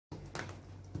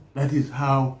That is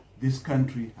how this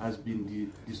country has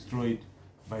been destroyed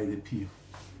by the PF.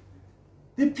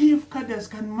 The PF cadres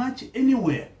can march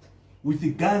anywhere with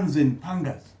the guns and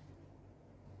pangas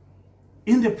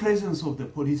in the presence of the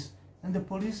police, and the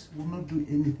police will not do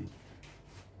anything.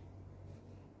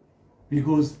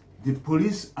 Because the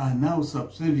police are now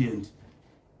subservient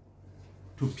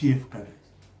to PF cadres.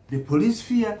 The police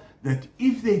fear that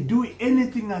if they do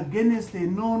anything against a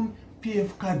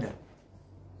non-PF cadre,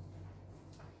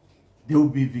 they will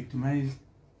be victimized,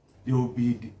 they will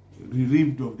be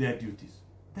relieved of their duties.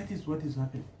 That is what is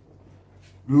happening.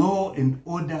 Law and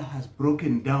order has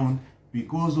broken down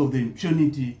because of the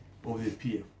impunity of the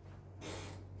PF.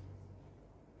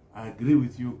 I agree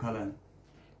with you, Kalan.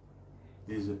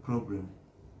 There is a problem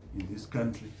in this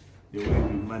country, the way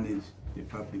we manage the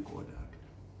public order.